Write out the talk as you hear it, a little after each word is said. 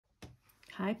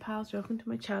Hi pals, welcome to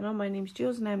my channel. My name's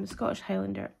Jules and I'm a Scottish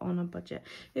Highlander on a budget.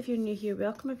 If you're new here,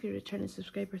 welcome. If you're a returning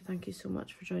subscriber, thank you so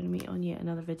much for joining me on yet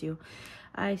another video.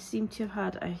 I seem to have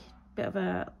had a bit of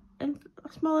a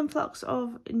small influx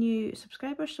of new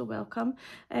subscribers, so welcome.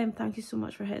 Thank you so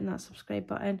much for hitting that subscribe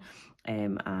button,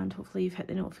 and hopefully you've hit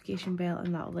the notification bell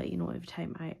and that will let you know every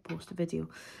time I post a video.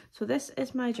 So this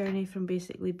is my journey from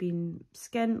basically being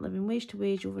skint, living wage to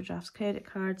wage, overdrafts, credit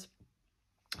cards,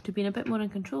 to being a bit more in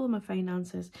control of my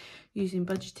finances, using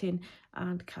budgeting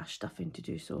and cash stuffing to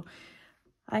do so.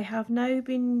 I have now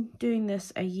been doing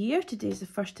this a year. Today's the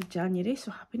 1st of January, so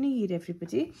happy new year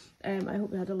everybody. I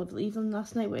hope you had a lovely evening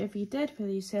last night, whatever you did,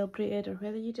 whether you celebrated or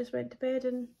whether you just went to bed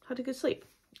and had a good sleep.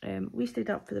 We stayed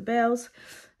up for the bells.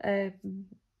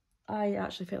 I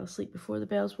actually fell asleep before the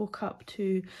bells, woke up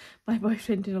to my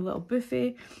boyfriend doing a little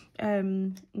buffet.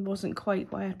 It wasn't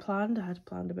quite what I had planned. I had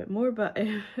planned a bit more, but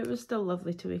it was still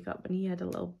lovely to wake up and he had a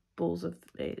little bowls of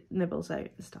nibbles out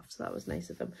and stuff, so that was nice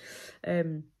of him.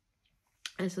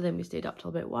 And so then we stayed up till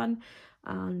about 1,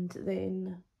 and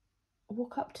then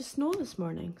woke up to snow this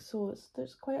morning. So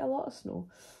there's quite a lot of snow,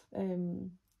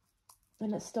 and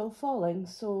it's still falling.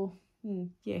 So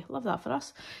yeah, love that for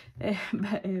us.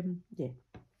 Yeah.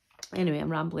 Anyway,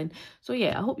 I'm rambling. So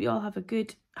yeah, I hope you all had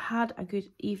a good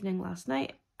evening last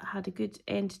night. I had a good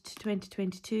end to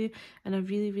 2022, and I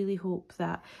really hope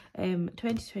that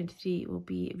 2023 will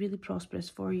be really prosperous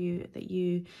for you, that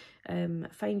you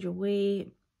find your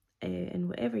way in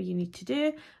whatever you need to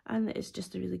do, and it's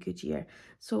just a really good year.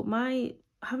 So I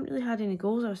haven't really had any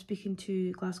goals. I was speaking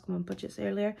to Glasgow Mum Budgets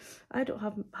earlier. I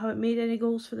haven't made any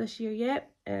goals for this year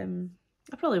yet.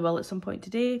 I probably will at some point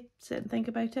today, sit and think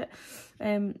about it.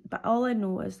 But all I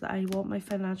know is that I want my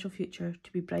financial future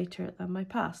to be brighter than my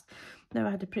past. Now,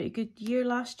 I had a pretty good year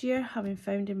last year, having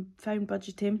found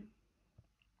budgeting.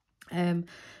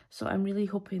 So I'm really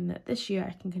hoping that this year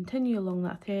I can continue along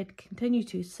that thread, continue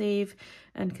to save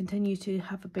and continue to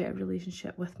have a better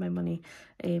relationship with my money.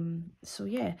 So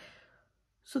yeah.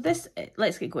 So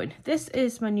let's get going. This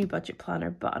is my new budget planner,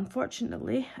 but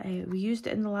unfortunately we used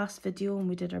it in the last video and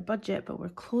we did our budget, but we're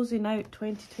closing out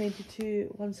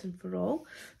 2022 once and for all.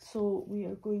 So we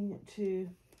are going to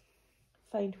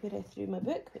find where I threw my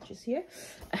book, which is here.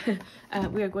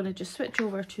 We are going to just switch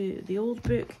over to the old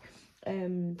book.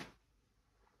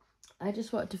 I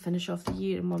just wanted to finish off the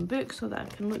year in one book so that I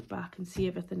can look back and see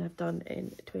everything I've done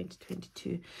in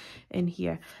 2022 in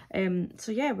here.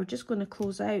 So yeah, we're just going to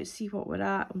close out, see what we're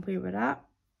at and where we're at.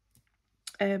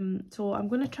 So I'm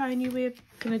going to try a new way of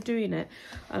kind of doing it.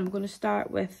 I'm going to start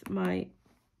with my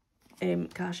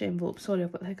cash envelope. Sorry,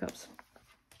 I've got the hiccups.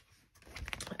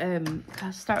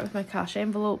 Start with my cash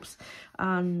envelopes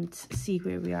and see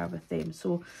where we are with them.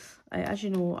 So as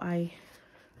you know, I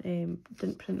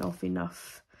didn't print off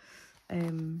enough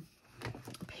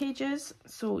pages,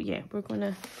 so yeah, we're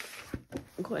gonna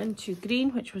go into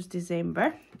green, which was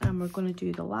December, and we're going to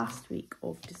do the last week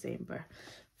of December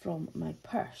from my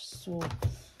purse. So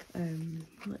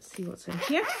let's see what's in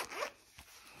here.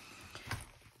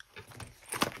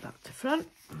 Back to front,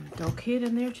 dog hair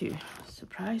in there too,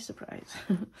 surprise surprise.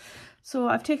 So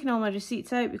I've taken all my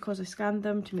receipts out because I scanned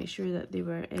them to make sure that they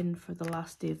were in for the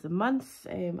last day of the month.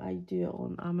 I do it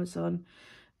on Amazon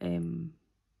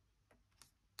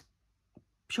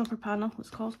shopper panel, it's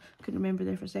called. Couldn't remember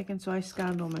there for a second, so I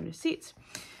scanned all my receipts.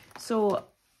 So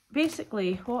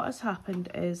basically what has happened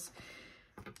is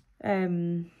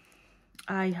I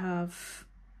have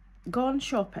gone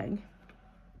shopping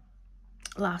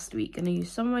last week and I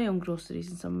used some of my own groceries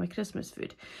and some of my Christmas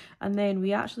food, and then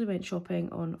we actually went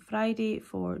shopping on Friday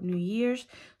for New Year's,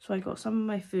 so I got some of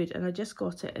my food and I just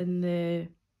got it in the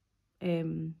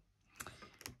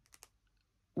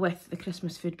with the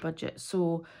Christmas food budget.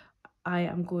 So I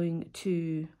am going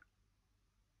to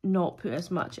not put as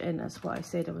much in as what I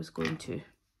said I was going to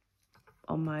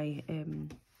on my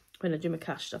when I do my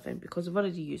cash stuff in, because I've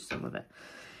already used some of it.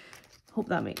 Hope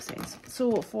that makes sense.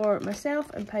 So for myself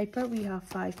and Piper, we have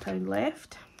 £5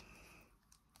 left.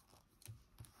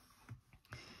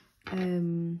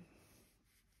 I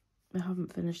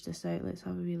haven't finished this out. Let's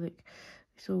have a wee look.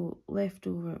 So left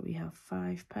over we have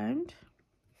 £5.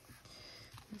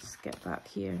 Let's get back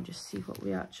here and just see what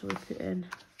we actually put in.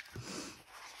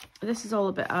 This is all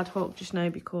a bit ad hoc just now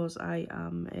because I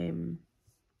am,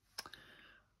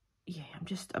 yeah, I'm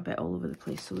just a bit all over the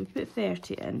place. So we put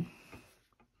 30 in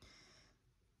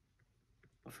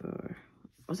for,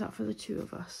 was that for the two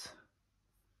of us?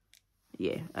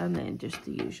 Yeah, and then just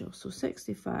the usual. So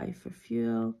 65 for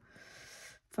fuel,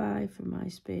 5 for my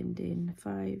spending,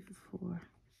 5 for,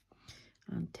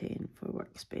 and 10 for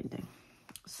work spending.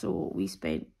 So we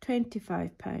spent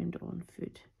 £25 on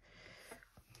food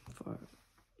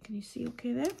Can you see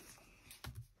okay there?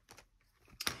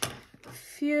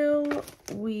 Fuel,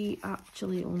 we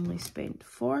actually only spent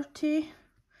 40.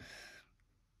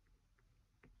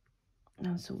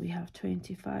 And so we have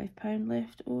 £25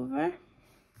 left over.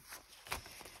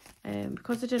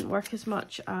 Because it didn't work as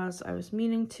much as I was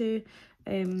meaning to,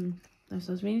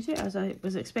 as I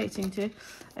was expecting to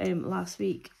last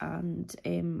week, and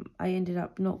I ended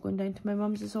up not going down to my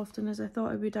mum's as often as I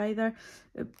thought I would either,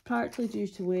 partly due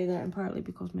to weather and partly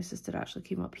because my sister actually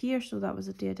came up here, so that was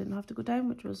a day I didn't have to go down,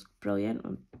 which was brilliant.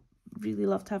 I really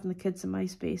loved having the kids in my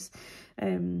space.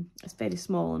 It's very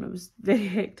small and it was very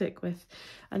hectic with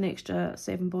an extra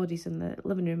 7 bodies in the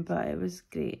living room, but it was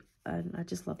great. And I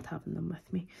just loved having them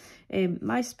with me.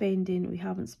 My spending, we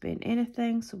haven't spent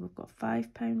anything, so we've got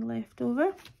 £5 left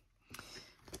over.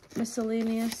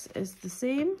 Miscellaneous is the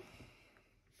same.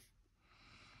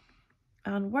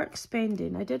 And work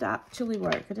spending, I did actually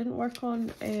work. I didn't work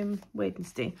on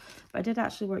Wednesday, but I did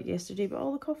actually work yesterday, but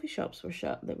all the coffee shops were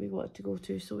shut that we wanted to go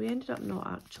to, so we ended up not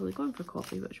actually going for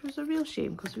coffee, which was a real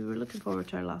shame because we were looking forward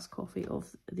to our last coffee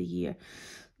of the year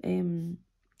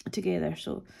together,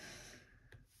 so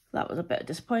that was a bit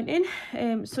disappointing.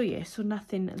 So yeah, so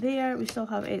nothing there. We still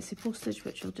have Etsy postage,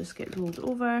 which will just get rolled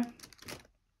over.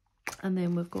 And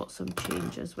then we've got some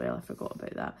change as well. I forgot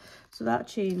about that. So that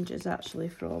change is actually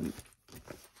from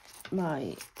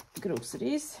my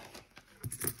groceries.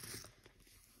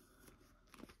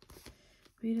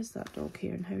 Where is that dog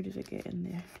hair and how did it get in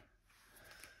there?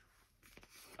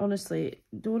 Honestly,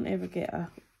 don't ever get a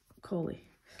collie.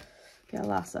 Get a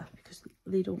Lhasa because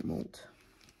they don't molt.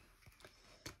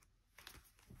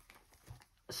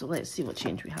 So let's see what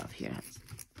change we have here.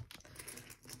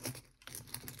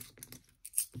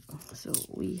 So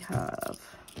we have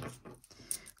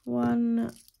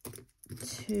 1,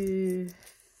 2,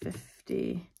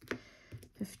 50,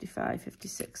 55,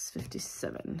 56,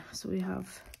 57. So we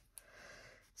have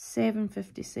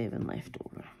 7.57 left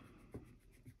over.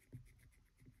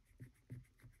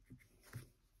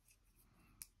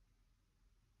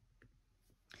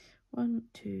 One,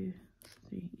 two,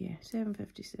 three, yeah,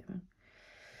 7.57.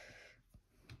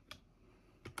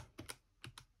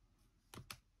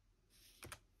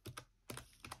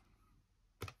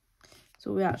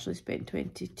 So we actually spent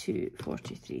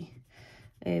 22.43.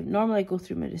 Normally I go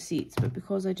through my receipts, but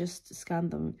because I just scanned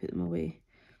them and put them away,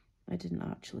 I didn't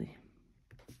actually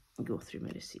go through my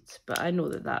receipts. But I know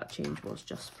that that change was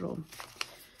just from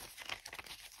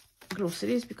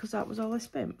groceries because that was all I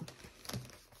spent.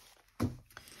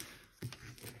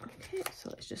 Okay, so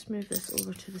let's just move this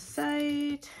over to the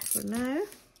side for now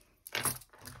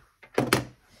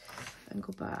and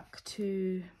go back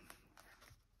to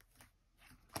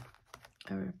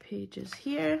our pages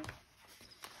here.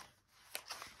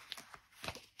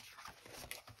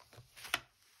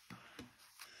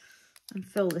 And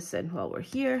fill this in while we're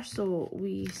here. So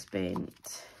we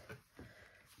spent,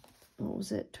 what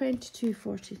was it,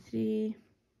 22.43.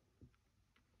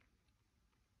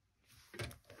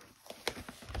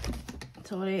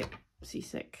 Sorry,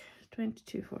 seasick.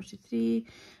 22.43.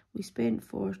 We spent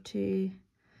 40.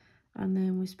 And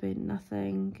then we spent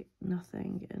nothing,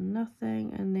 nothing, and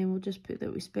nothing. And then we'll just put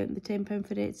that we spent the £10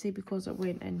 for Etsy because it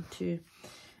went into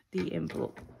the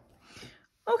envelope.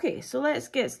 Okay, so let's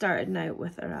get started now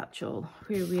with our actual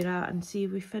where we're at and see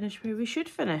if we finish where we should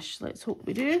finish. Let's hope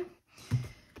we do.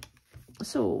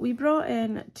 So we brought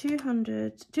in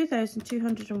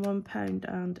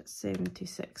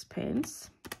 £2,201.76.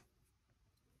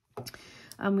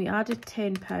 And we added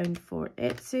 £10 for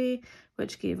Etsy,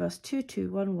 which gave us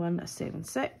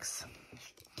 2211.76.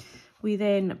 We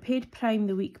then paid Prime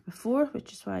the week before,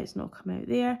 which is why it's not come out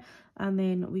there. And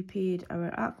then we paid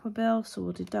our Aqua bill, so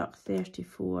we'll deduct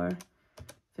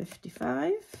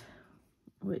 £34.55,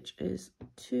 which is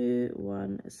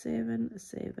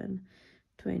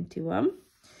 2177.21.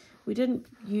 We didn't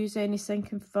use any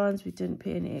sinking funds, we didn't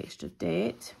pay any extra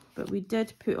debt, but we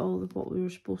did put all of what we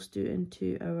were supposed to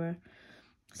into our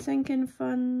sinking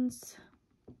funds.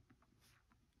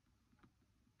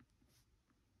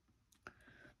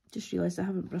 Just realised I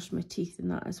haven't brushed my teeth and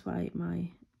that is why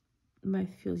my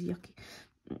mouth feels yucky.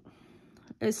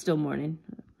 It's still morning.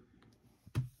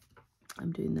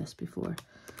 I'm doing this before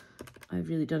I've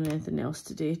really done anything else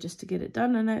today just to get it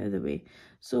done and out of the way.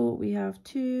 So we have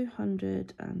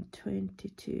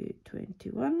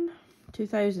 222.21,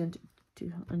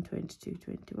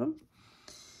 2,222.21.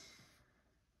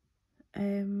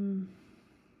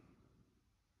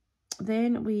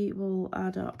 Then we will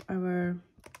add up our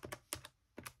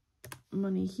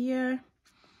money here.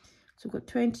 So we've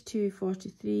got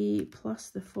 22.43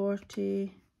 plus the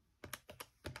 40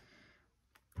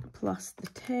 plus the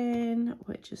 10,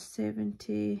 which is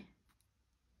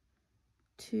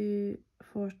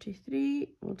 72.43.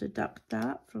 We'll deduct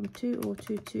that from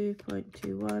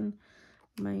 2022.21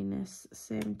 minus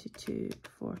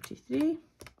 72.43,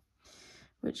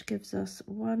 which gives us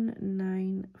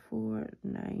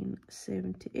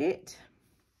 1949.78.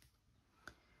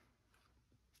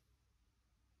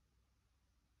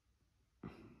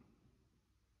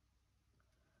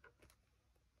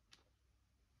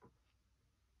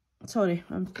 Sorry,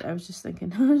 I was just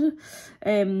thinking.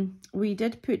 We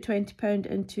did put £20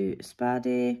 into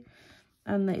Spaddy,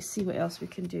 and let's see what else we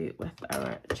can do with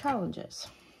our challenges.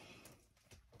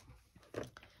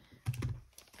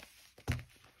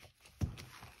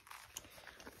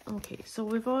 Okay, so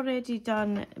we've already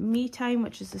done Me Time,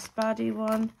 which is the Spaddy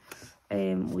one.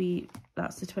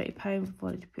 That's the £20. We've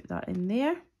already put that in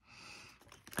there.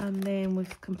 And then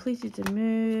we've completed the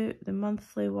Moo, the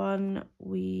monthly one.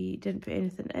 We didn't put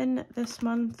anything in this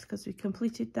month because we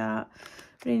completed that.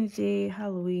 Rainy Day,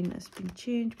 Halloween has been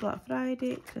changed, Black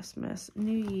Friday, Christmas,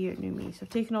 New Year, New Me. So I've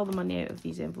taken all the money out of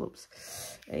these envelopes,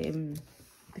 the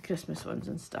Christmas ones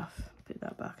and stuff. Put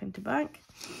that back into bank.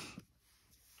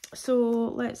 So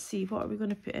let's see, what are we going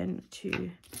to put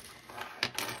into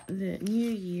the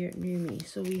New Year, New Me?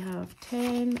 So we have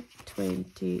 10,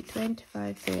 20,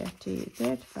 25, 30,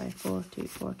 35, 40,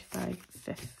 45,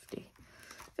 50.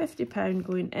 £50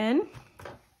 going in.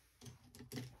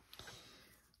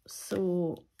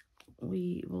 So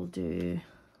we will do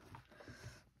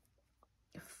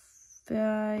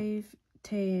 5,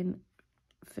 10,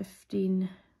 15,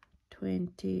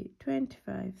 20,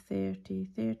 25, 30,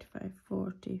 35,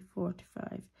 40,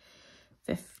 45,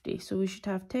 50. So we should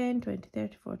have 10, 20,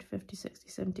 30, 40, 50, 60,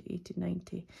 70, 80,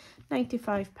 90,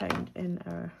 £95 in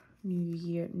our New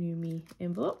Year, New Me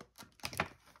envelope.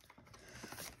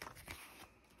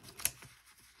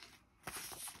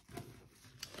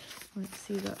 Let's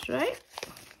see if that's right.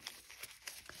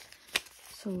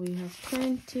 So we have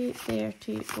 20,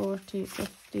 30, 40,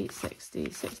 50,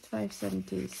 60, 65,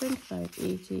 70, 75,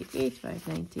 80, 85,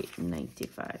 90,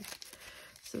 95.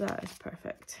 So that is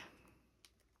perfect.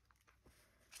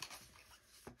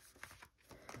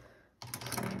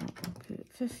 So I'll put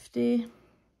 50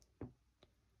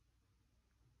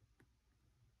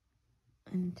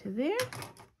 into there.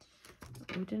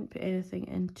 We didn't put anything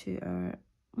into our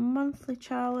monthly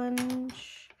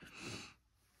challenge.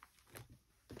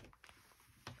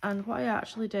 And what I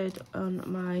actually did on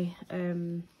my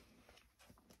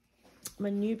my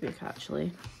new book,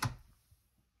 actually,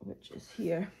 which is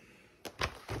here,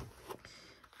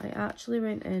 I actually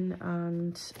went in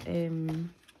and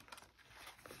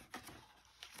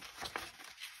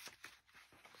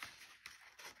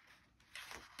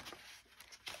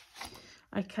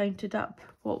I counted up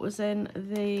what was in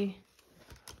the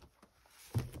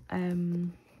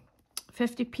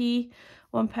 50p,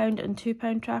 £1 and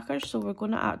 £2 trackers. So we're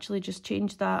going to actually just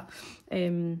change that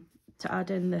to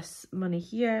add in this money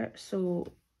here. So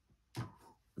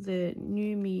the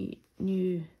New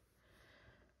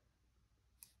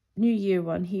Year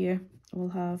one here will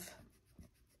have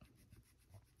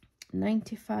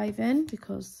 95 in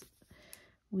because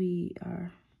we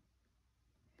are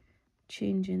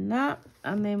changing that.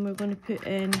 And then we're going to put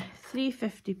in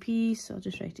 350p, so I'll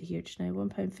just write it here just now,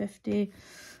 £1.50.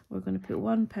 We're going to put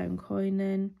 £1 coin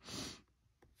in,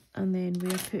 and then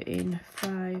we are putting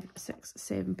 5, 6,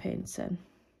 7 pence in.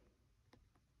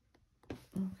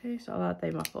 Okay, so I'll add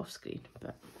them up off screen,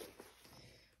 but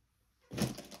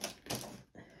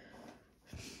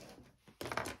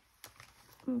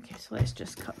okay, so let's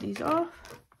just cut these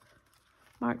off,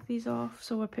 mark these off.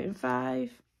 So we're putting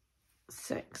 5,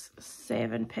 6,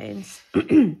 7 pence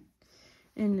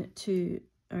into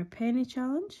our penny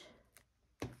challenge.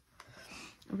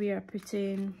 We are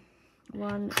putting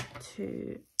 1,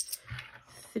 2,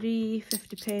 3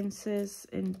 50 pences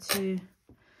into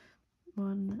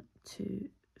 1, 2,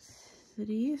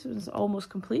 3. So it's almost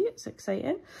complete. It's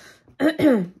exciting.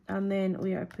 And then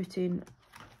we are putting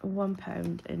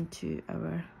 £1 into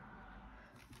our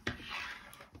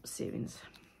savings.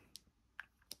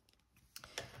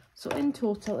 So in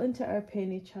total, into our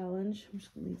penny challenge, I'm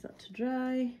just going to leave that to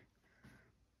dry.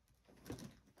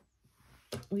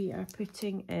 We are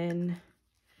putting in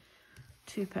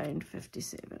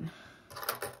 £2.57.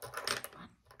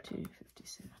 £2.57.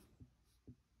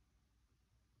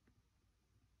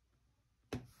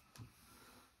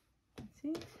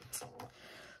 See?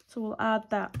 So we'll add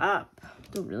that up.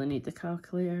 Don't really need the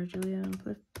calculator, Julianne.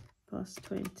 Plus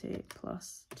 20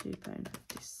 plus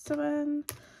 £2.57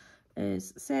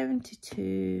 is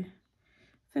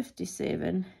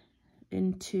 72.57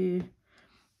 into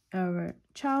our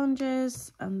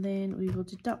challenges, and then we will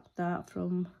deduct that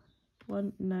from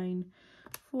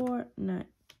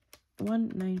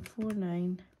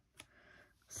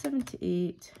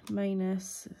 1949.78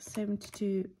 minus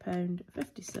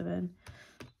 £72.57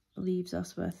 leaves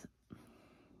us with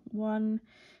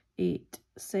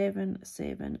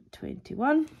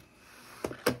 1877.21.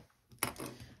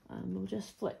 And we'll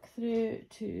just flick through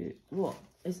to what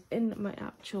is in my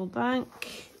actual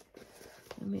bank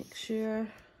and make sure.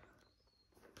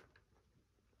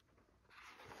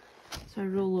 So I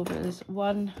roll over is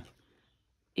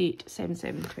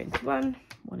 1877.21,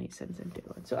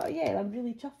 1877.21. So yeah, I'm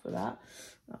really chuffed with that.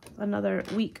 Another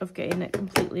week of getting it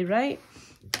completely right.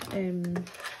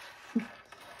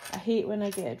 I hate when I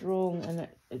get it wrong and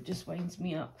it just winds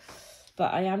me up.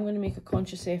 But I am going to make a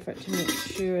conscious effort to make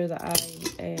sure that I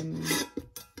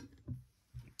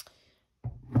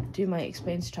do my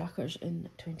expense trackers in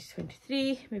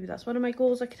 2023. Maybe that's one of my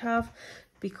goals I could have,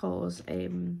 because I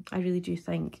really do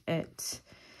think it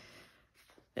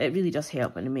really does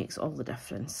help and it makes all the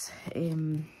difference.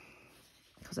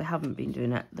 Because I haven't been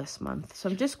doing it this month. So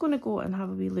I'm just going to go and have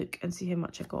a wee look and see how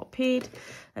much I got paid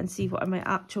and see what my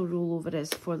actual rollover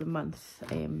is for the month.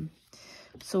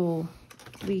 So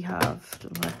we have,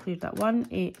 I've cleared that,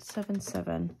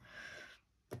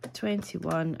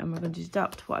 1877.21, and we're going to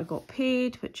deduct what I got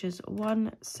paid, which is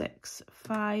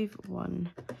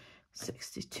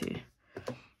 1651.62.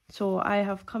 So I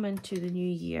have come into the new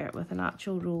year with an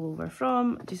actual rollover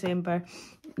from December,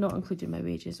 not including my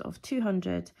wages, of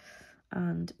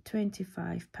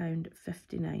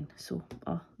 £225.59. So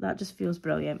that just feels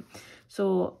brilliant.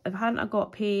 So if I hadn't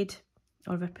got paid,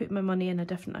 or if I put my money in a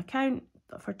different account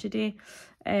for today,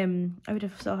 I would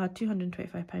have still had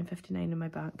 £225.59 in my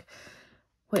bank,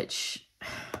 which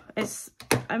is,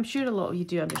 I'm sure a lot of you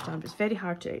do understand, but it's very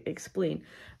hard to explain.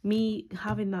 Me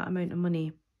having that amount of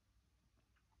money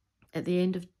at the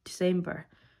end of December,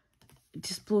 it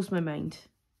just blows my mind.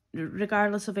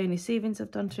 Regardless of any savings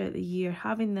I've done throughout the year,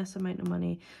 having this amount of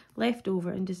money left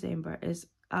over in December is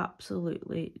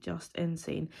absolutely just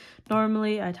insane.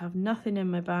 Normally I'd have nothing in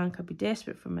my bank, I'd be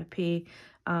desperate for my pay,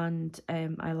 and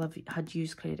had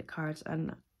used credit cards,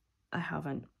 and I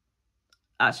haven't.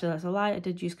 Actually, that's a lie, I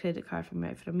did use credit card for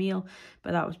out for a meal,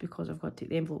 but that was because I've got to take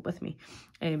the envelope with me.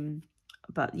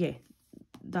 But yeah,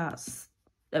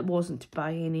 it wasn't to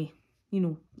buy any,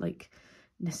 like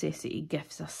necessity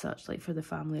gifts as such, like for the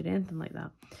family or anything like that.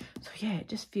 So yeah, it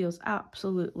just feels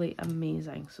absolutely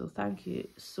amazing. So thank you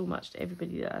so much to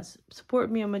everybody that has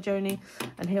supported me on my journey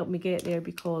and helped me get there,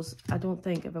 because I don't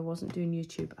think if I wasn't doing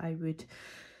YouTube I would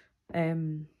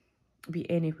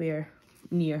be anywhere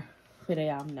near where I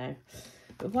am now.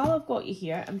 But while I've got you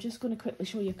here, I'm just going to quickly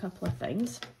show you a couple of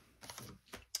things.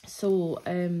 So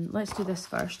let's do this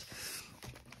first.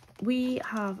 We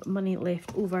have money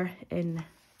left over in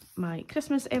my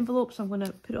Christmas envelope, so I'm going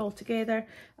to put it all together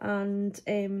and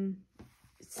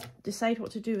decide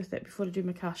what to do with it before I do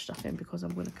my cash stuffing, because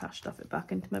I'm going to cash stuff it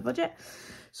back into my budget.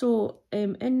 So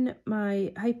in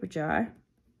my hyper jar,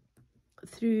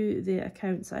 through the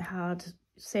accounts I had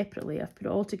separately, I've put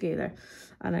it all together,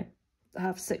 and I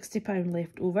have £60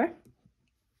 left over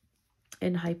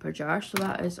in hyper jar, so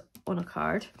that is on a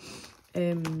card.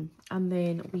 And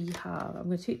then we have, I'm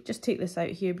going to just take this out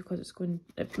here because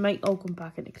it might all come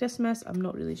back into Christmas, I'm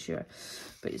not really sure.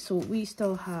 But so we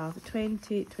still have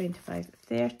 20, 25,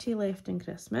 30 left in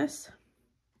Christmas.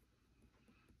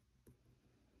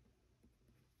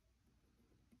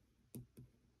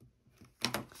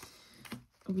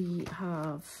 We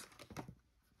have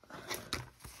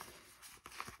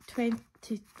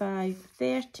 25,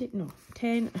 30, no,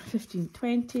 10, 15,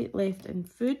 20 left in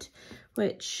food,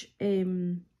 which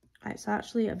it's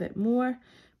actually a bit more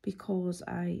because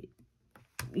I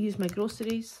used my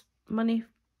groceries money.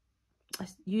 I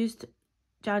used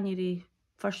January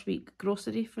first week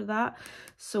grocery for that,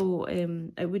 so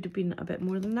it would have been a bit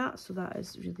more than that, so that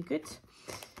is really good.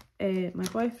 My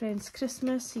boyfriend's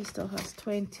Christmas, he still has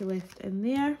 20 left in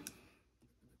there.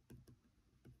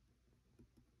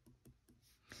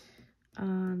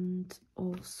 And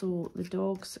also the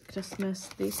dog's Christmas,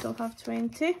 they still have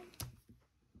 20.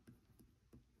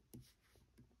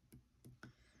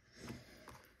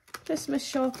 Christmas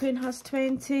shopping has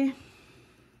 20.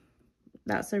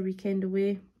 That's our weekend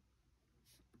away.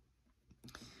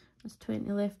 There's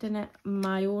 20 left in it.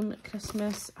 My own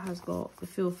Christmas has got the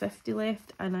full 50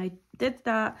 left, and I did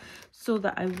that so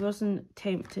that I wasn't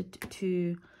tempted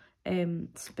to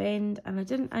spend, and I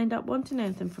didn't end up wanting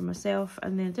anything for myself,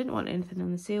 and then I didn't want anything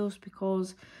in the sales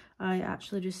because I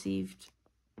actually received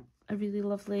a really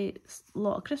lovely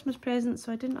lot of Christmas presents,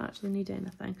 so I didn't actually need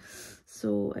anything.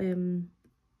 So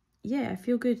yeah, I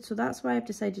feel good. So that's why I've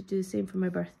decided to do the same for my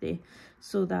birthday,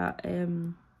 so that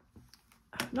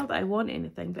not that I want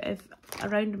anything, but if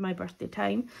around my birthday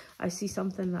time I see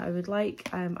something that I would like,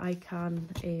 I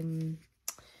can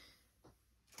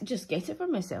just get it for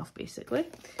myself, basically.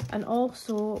 And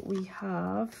also we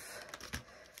have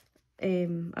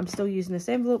I'm still using this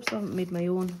envelope, so I haven't made my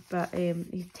own, but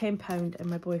 £10 in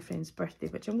my boyfriend's birthday,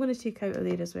 which I'm going to take out of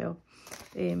there as well,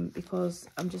 because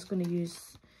I'm just going to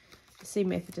use the same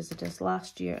method as I did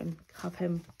last year and have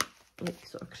him like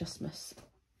sort of Christmas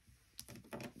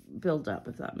build up,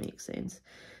 if that makes sense.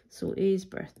 So A's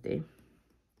birthday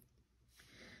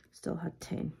still had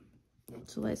 10.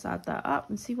 So let's add that up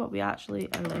and see what we actually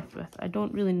are left with. I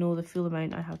don't really know the full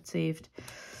amount I had saved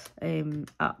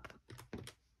up,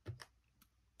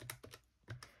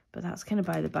 but that's kind of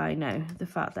by the by now, the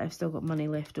fact that I've still got money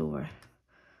left over.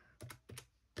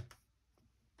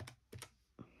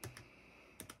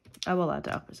 I will add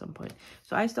it up at some point.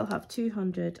 So I still have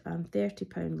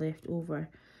 £230 left over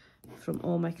from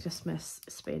all my Christmas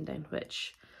spending,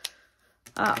 which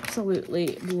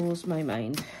absolutely blows my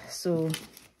mind. So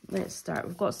let's start.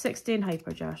 We've got 60 in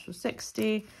Hyperjar, so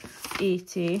 60,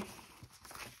 80,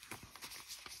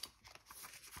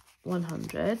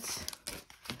 100,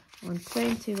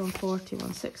 120, 140,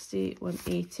 160,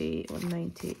 180,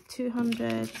 190,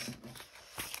 200,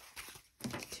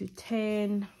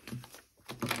 210,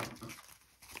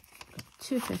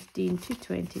 215,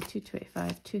 220,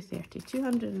 225, 230,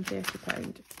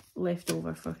 £230 left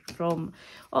over from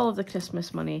all of the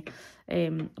Christmas money,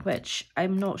 which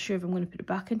I'm not sure if I'm going to put it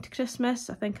back into Christmas.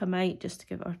 I think I might, just to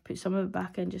give it, or put some of it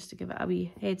back in just to give it a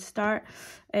wee head start,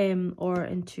 or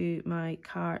into my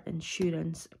car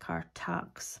insurance, car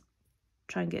tax,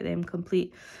 try and get them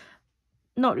complete.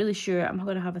 Not really sure. I'm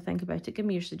going to have a think about it. Give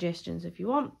me your suggestions if you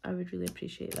want. I would really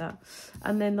appreciate that.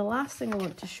 And then the last thing I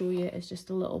want to show you is just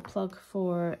a little plug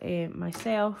for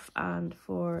myself and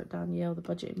for Danielle, the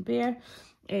Budgeting Bear,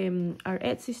 our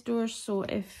Etsy stores. So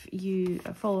if you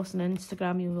follow us on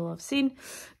Instagram, you will have seen,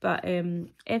 but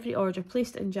every order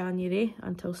placed in January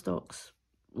until stocks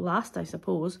last, I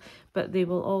suppose, but they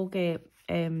will all get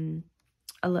a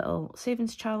little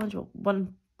savings challenge, well,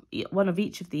 one of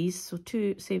each of these, so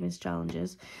 2 savings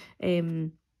challenges.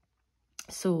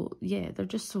 So yeah, they're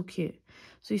just so cute.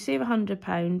 So you save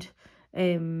 £100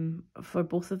 for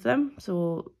both of them.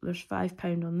 So there's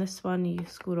 £5 on this one, you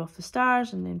score off the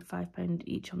stars, and then £5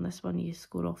 each on this one, you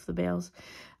score off the bells.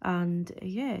 And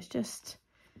yeah, it's just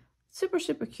super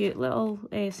cute little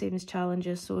savings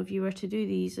challenges. So if you were to do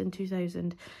these in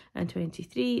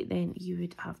 2023, then you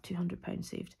would have £200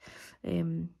 saved.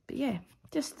 But yeah,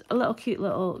 just a little cute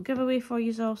little giveaway for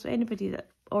you all. So anybody that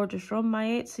orders from my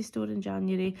Etsy store in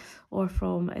January or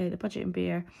from the Budgeting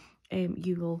Bear,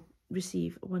 you will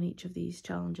receive one each of these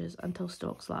challenges until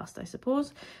stocks last, I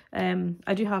suppose.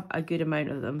 I do have a good amount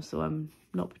of them, so I'm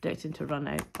not predicting to run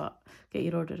out, but get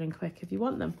your order in quick if you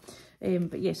want them.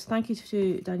 But yes, thank you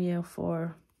to Danielle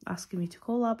for asking me to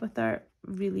collab with her.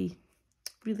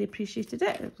 Really appreciated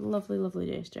it. It was a lovely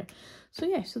gesture. So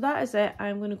yeah, so that is it.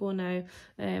 I'm going to go now.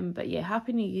 But yeah,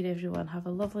 Happy New Year, everyone. Have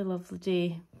a lovely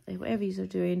day, whatever you are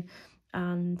doing.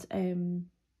 And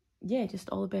yeah, just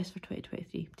all the best for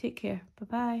 2023. Take care.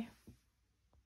 Bye-bye.